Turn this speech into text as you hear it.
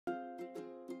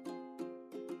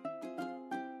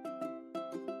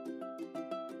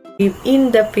In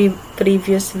the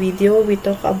previous video, we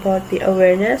talked about the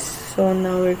awareness. So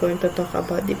now we're going to talk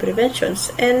about the preventions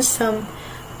and some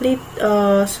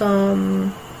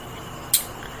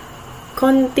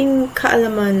konting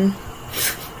kaalaman,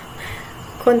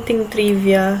 konting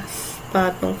trivia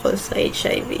patungkol sa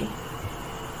HIV.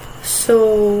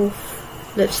 So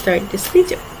let's start this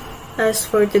video. As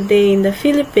for today, in the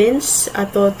Philippines, a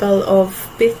total of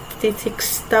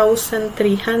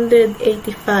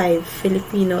 56,385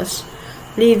 Filipinos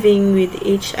living with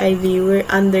HIV were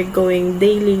undergoing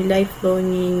daily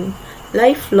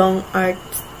lifelong ART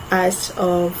as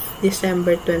of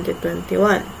December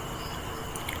 2021.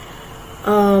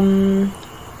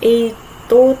 A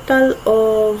total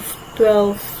of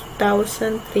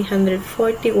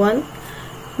 12,341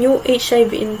 new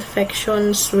HIV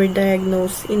infections were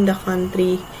diagnosed in the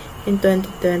country in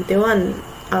 2021,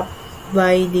 up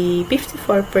by the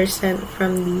 54%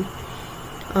 from the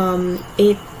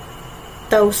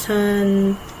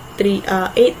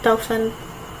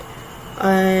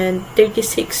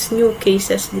 8,036 new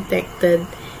cases detected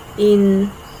in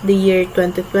the year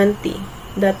 2020.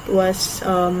 That was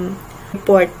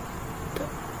reported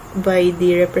by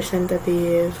the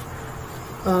representative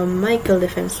Michael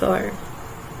Defensor.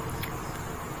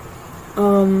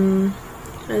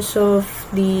 As of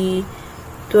the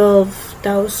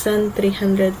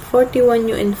 12,341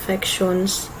 new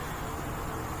infections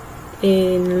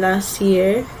in last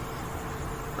year,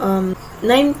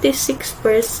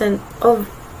 96% of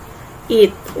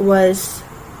it were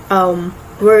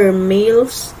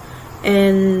males,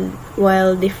 and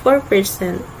while the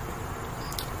 4%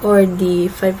 or the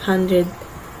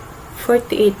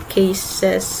 548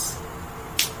 cases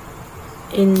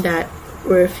in that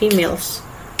were females.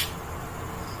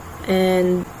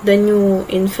 And the new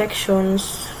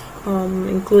infections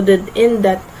included in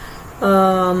that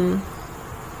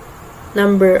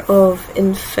number of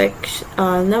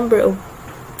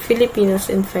Filipinos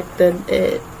infected,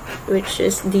 which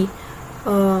is the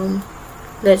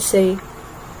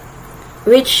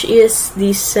which is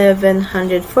the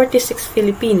 746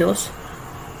 Filipinos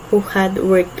who had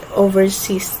worked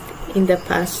overseas in the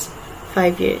past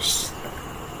 5 years.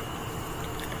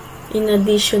 In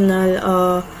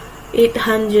additional,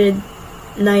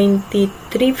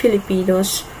 893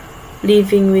 Filipinos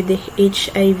living with the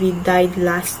HIV died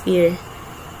last year,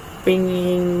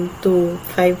 bringing to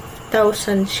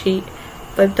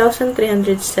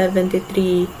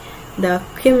 5,373 the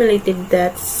cumulative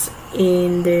deaths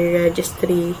in the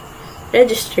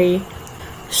registry.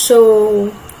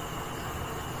 So,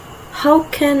 how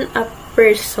can a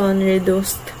person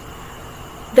reduce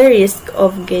the risk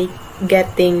of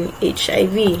getting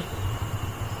HIV?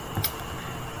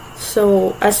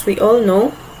 So, as we all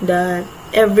know, that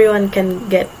everyone can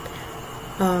get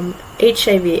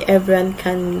HIV. Everyone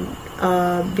can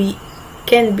be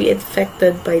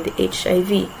infected by the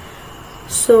HIV.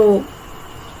 So,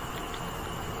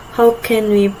 how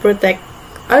can we protect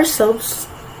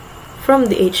ourselves from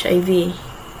the HIV?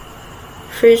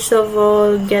 First of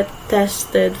all, get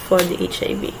tested for the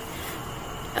HIV.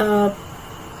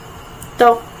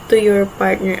 Talk to your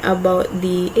partner about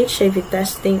the HIV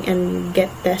testing and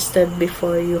get tested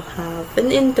before you have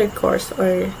an intercourse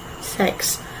or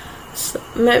sex. So,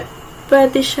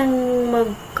 pwede siyang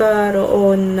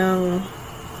magkaroon ng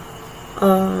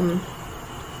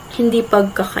hindi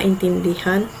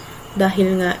pagkakaintindihan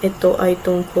dahil nga ito ay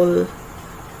tungkol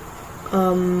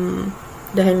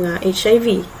dahil nga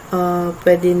HIV.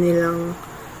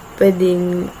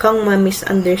 Pwedeng kang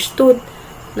ma-misunderstood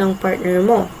ng partner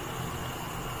mo.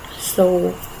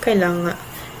 So, kailangan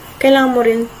mo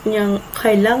rin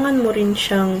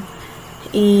siyang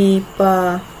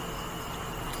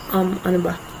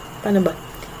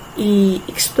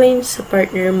i-explain sa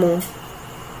partner mo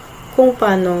kung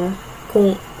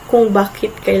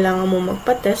bakit kailangan mo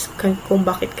magpa-test, kung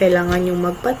bakit kailangan yung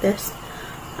magpa-test,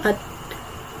 at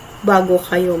bago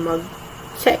kayo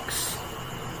mag-sex.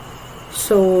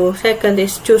 So, second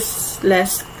is choose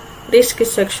less risky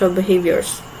sexual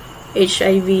behaviors.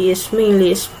 HIV is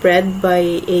mainly spread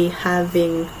by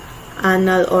having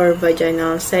anal or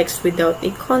vaginal sex without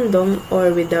a condom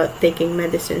or without taking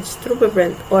medicines to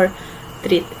prevent or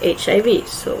treat HIV.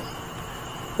 So,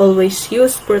 always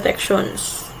use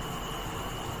protections.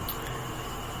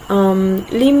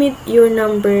 Limit your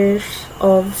numbers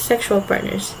of sexual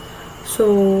partners.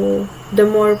 So, the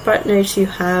more partners you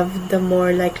have, the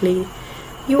more likely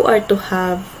you are to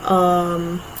have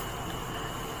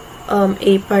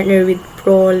a partner with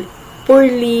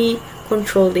poorly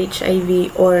controlled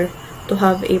HIV, or to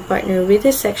have a partner with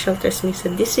a sexual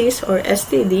transmitted disease or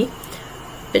STD,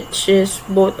 which is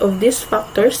both of these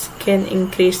factors can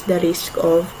increase the risk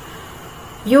of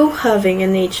you having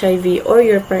an HIV or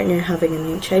your partner having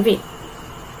an HIV.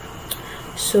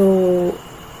 So,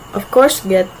 of course,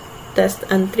 get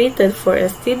tested and treated for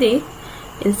STD.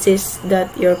 Insist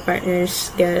that your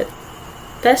partners get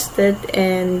tested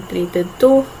and treated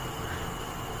too,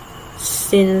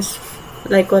 since,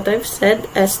 like what I've said,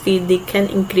 STD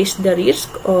can increase the risk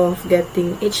of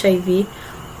getting HIV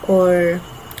or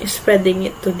spreading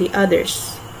it to the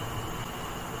others.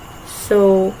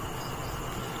 So,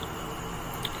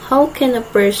 how can a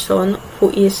person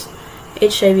who is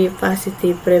HIV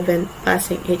positive prevent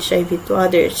passing HIV to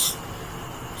others?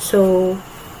 So,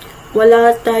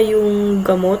 wala tayong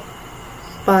gamot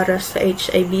para sa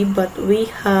HIV, but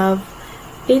we have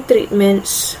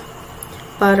treatments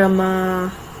para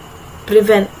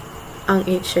ma-prevent ang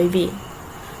HIV.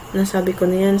 Nasabi ko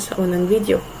na yan sa unang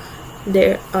video.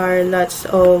 There are lots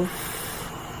of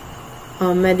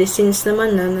medicines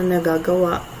naman na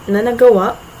nagawa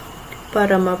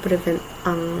para ma-prevent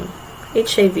ang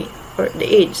HIV or the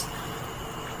AIDS.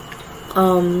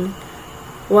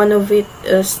 One of it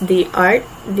is the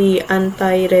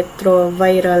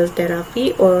antiretroviral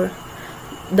therapy, or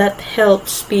that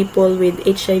helps people with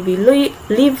HIV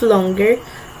live longer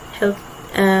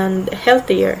and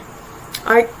healthier.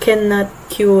 ART cannot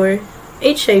cure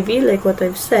HIV, like what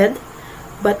I've said,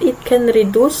 but it can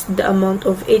reduce the amount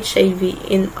of HIV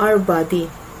in our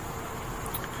body.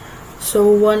 So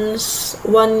one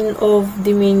of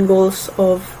the main goals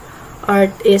of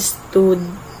ART is to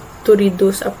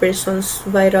reduce a person's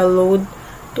viral load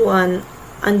to an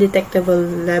undetectable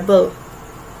level.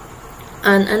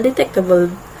 An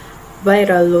undetectable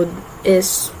viral load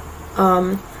is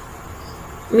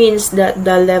means that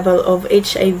the level of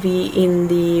HIV in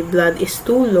the blood is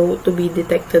too low to be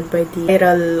detected by the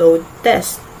viral load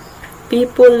test.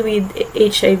 People with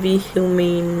HIV who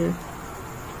maintain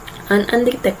an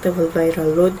undetectable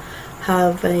viral load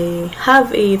have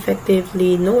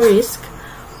effectively no risk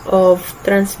of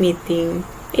transmitting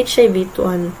HIV to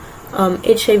an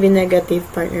HIV negative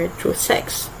partner through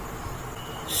sex.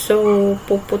 So,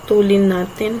 puputulin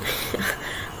natin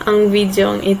ang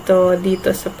video ito dito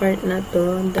sa part na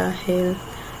to dahil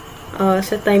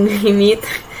sa time limit.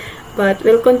 But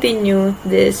we'll continue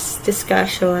this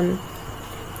discussion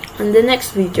on the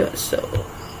next video. So,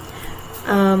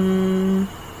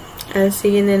 I'll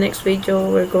see you in the next video.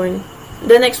 We're going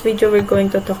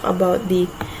to talk about the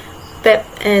PEP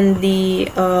and the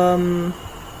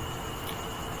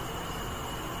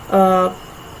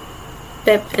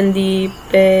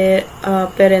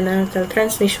perinatal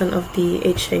transmission of the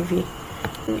HIV.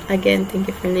 Again, thank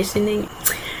you for listening,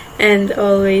 and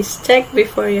always check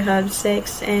before you have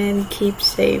sex and keep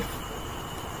safe.